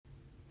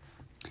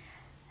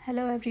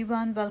Hello,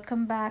 everyone.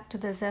 Welcome back to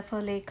the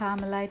Zephyr Lake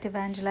Carmelite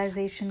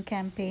Evangelization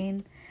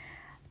Campaign.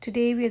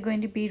 Today, we are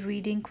going to be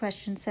reading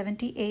question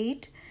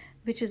 78,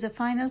 which is a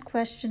final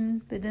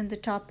question within the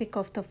topic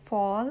of the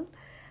fall,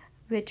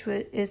 which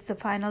is the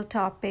final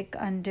topic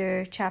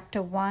under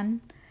chapter 1,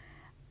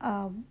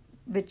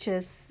 which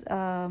is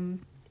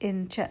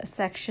in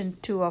section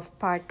 2 of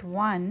part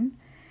 1.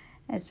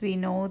 As we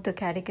know, the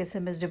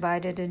Catechism is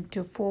divided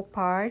into 4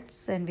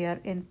 parts, and we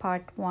are in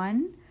part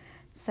 1,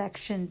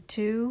 section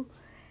 2.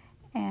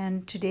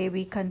 And today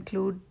we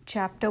conclude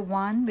chapter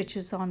 1, which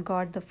is on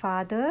God the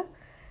Father.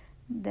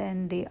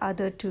 Then the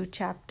other 2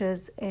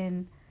 chapters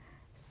in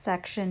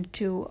section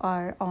 2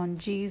 are on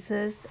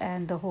Jesus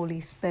and the Holy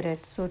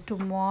Spirit. So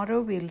tomorrow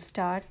we'll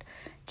start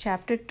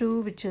chapter 2,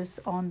 which is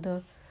on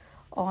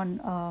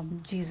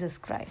Jesus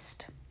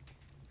Christ.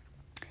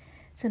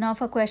 So now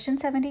for question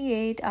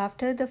 78,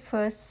 after the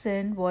first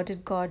sin, what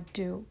did God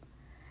do?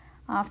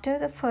 After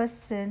the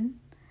first sin,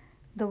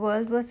 the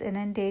world was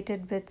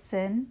inundated with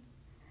sin.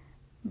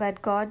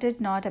 But God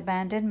did not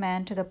abandon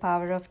man to the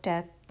power of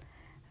death.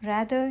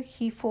 Rather,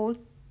 he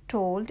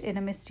foretold in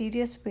a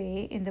mysterious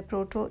way in the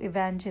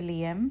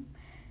Proto-Evangelium,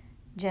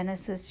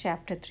 Genesis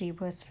chapter 3,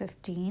 verse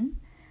 15,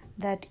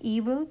 that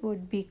evil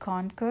would be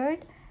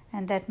conquered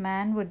and that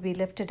man would be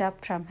lifted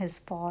up from his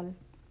fall.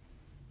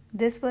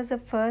 This was the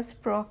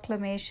first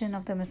proclamation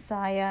of the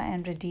Messiah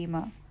and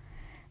Redeemer.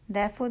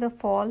 Therefore, the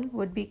fall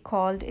would be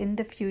called in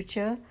the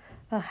future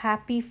a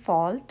happy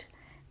fault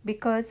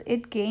because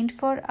it gained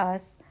for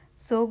us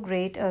so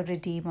great a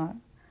Redeemer.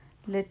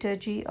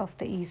 Liturgy of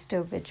the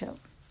Easter Vigil.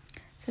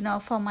 So now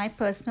for my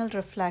personal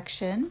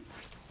reflection.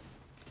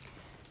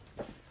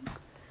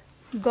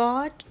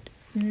 God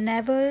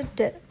never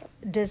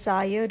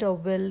desired or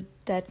willed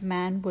that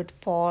man would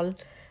fall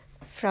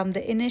from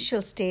the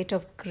initial state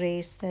of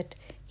grace that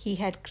he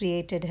had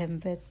created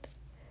him with.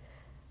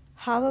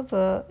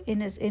 However,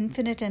 in his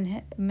infinite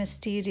and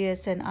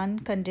mysterious and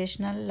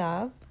unconditional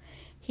love,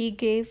 he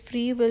gave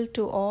free will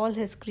to all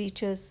his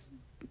creatures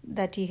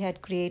that he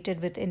had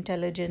created with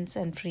intelligence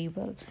and free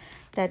will,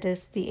 that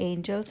is, the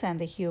angels and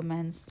the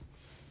humans.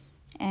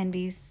 And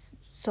we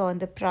saw in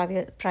the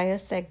prior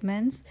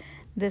segments,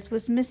 this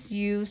was a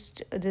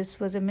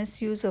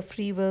misuse of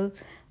free will,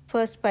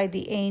 first by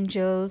the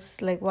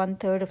angels, like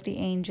 1/3 of the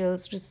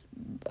angels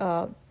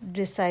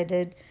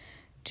decided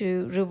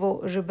to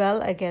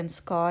rebel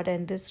against God,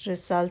 and this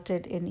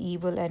resulted in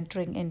evil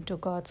entering into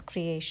God's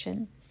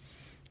creation.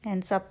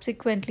 And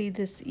subsequently,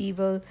 this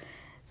evil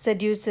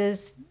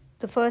seduces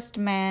the first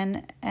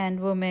man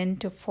and woman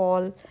to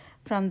fall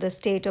from the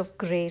state of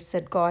grace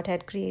that God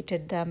had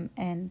created them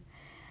in.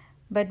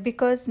 But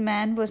because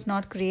man was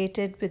not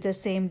created with the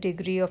same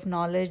degree of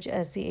knowledge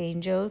as the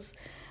angels,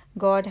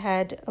 God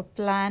had a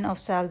plan of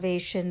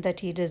salvation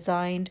that he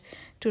designed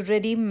to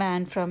redeem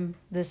man from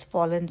this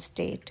fallen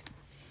state.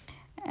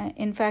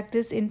 In fact,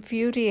 this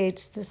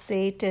infuriates the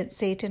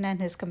Satan and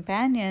his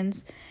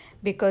companions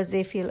because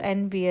they feel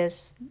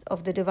envious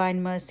of the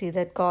divine mercy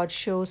that God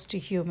shows to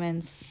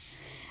humans.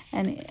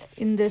 And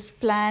in this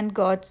plan,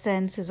 God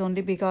sends his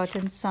only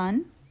begotten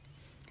Son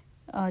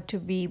to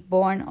be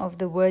born of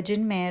the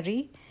Virgin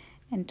Mary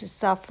and to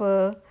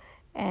suffer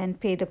and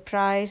pay the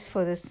price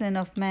for the sin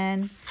of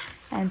man.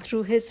 And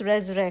through his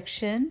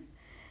resurrection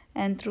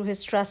and through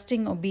his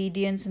trusting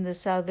obedience in the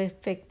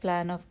salvific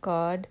plan of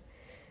God,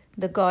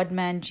 the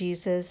God-man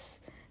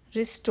Jesus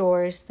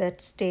restores that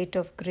state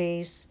of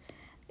grace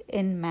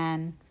in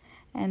man.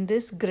 And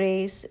this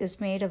grace is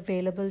made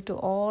available to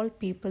all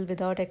people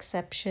without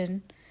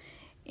exception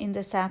in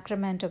the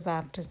sacrament of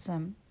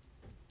baptism.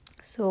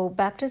 So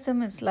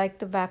baptism is like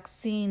the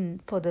vaccine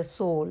for the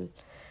soul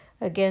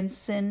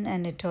against sin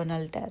and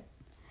eternal death.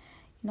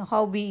 You know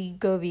how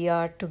eager we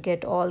are to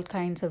get all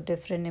kinds of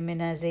different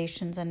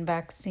immunizations and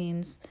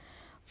vaccines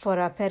for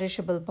our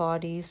perishable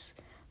bodies,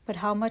 but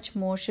how much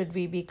more should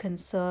we be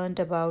concerned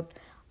about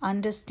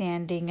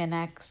understanding and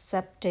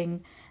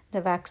accepting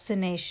the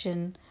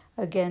vaccination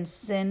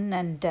against sin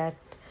and death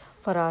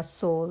for our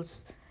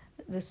souls,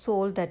 the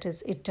soul that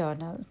is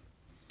eternal.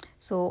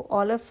 So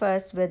all of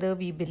us, whether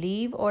we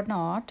believe or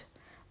not,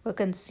 were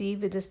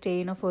conceived with the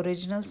stain of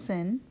original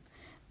sin,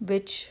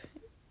 which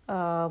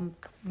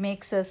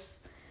makes us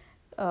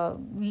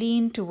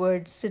lean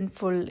towards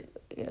sinful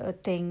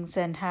things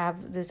and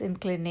have this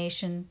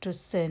inclination to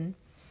sin.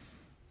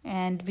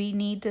 And we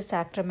need the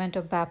sacrament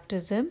of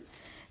baptism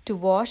to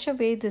wash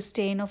away the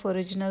stain of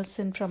original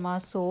sin from our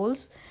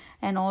souls,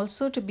 and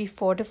also to be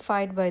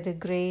fortified by the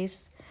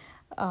graces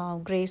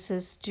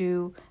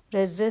to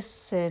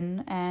resist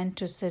sin and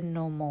to sin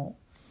no more.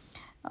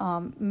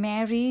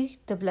 Mary,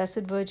 the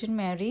Blessed Virgin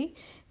Mary,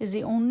 is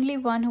the only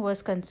one who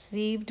was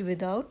conceived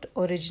without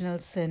original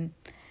sin.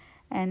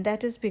 And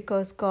that is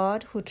because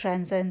God, who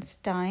transcends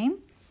time,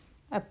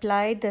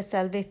 applied the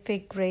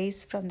salvific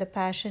grace from the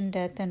passion,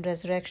 death, and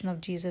resurrection of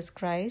Jesus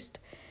Christ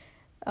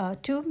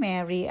to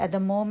Mary at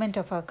the moment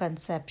of her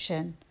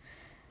conception.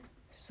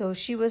 So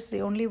she was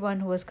the only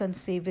one who was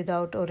conceived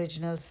without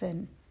original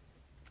sin.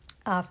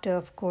 After,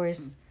 of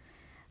course,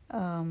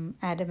 Adam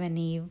and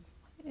Eve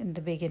in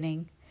the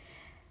beginning.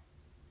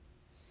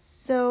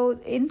 So,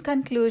 in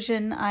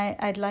conclusion,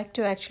 I'd like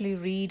to actually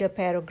read a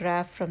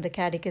paragraph from the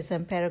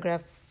Catechism,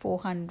 paragraph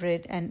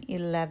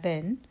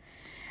 411,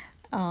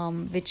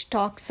 which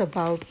talks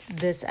about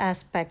this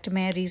aspect,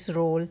 Mary's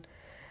role.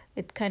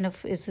 It kind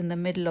of is in the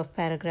middle of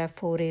paragraph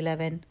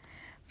 411.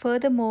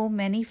 Furthermore,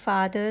 many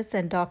fathers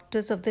and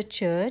doctors of the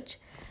Church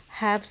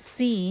have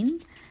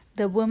seen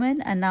the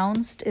woman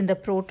announced in the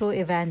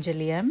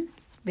Proto-Evangelium,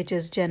 which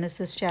is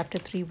Genesis chapter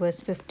 3, verse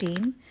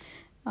 15.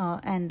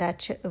 And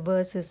that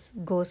verse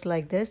goes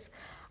like this.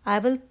 I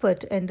will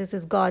put, and this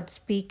is God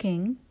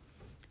speaking,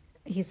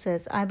 he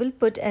says, I will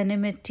put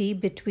enmity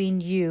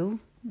between you,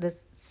 the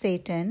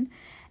Satan,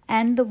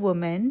 and the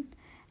woman,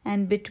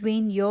 and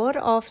between your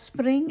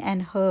offspring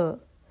and her.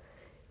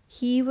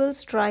 He will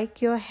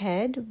strike your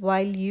head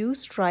while you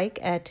strike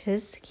at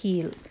his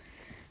heel.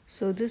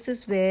 So this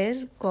is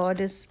where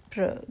God is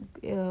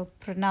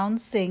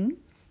pronouncing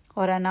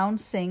or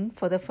announcing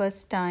for the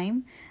first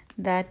time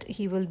that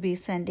he will be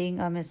sending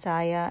a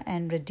Messiah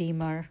and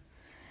Redeemer.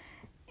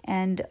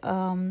 And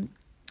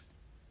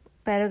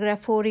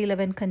paragraph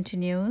 411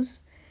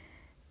 continues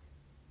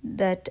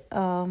that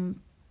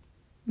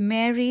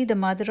Mary, the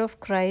mother of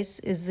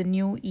Christ, is the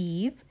new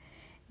Eve.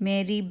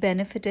 Mary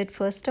benefited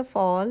first of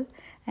all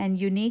and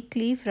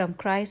uniquely from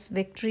Christ's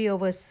victory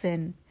over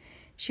sin.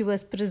 She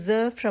was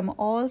preserved from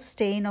all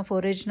stain of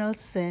original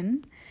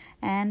sin,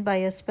 and by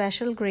a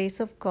special grace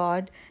of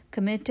God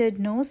committed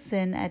no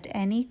sin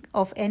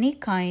of any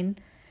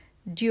kind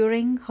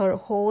during her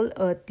whole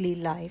earthly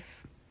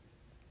life.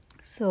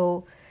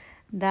 So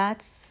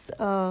that's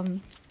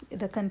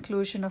the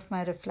conclusion of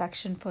my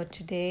reflection for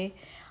today.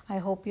 I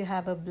hope you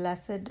have a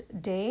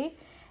blessed day,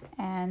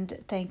 and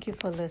thank you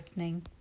for listening.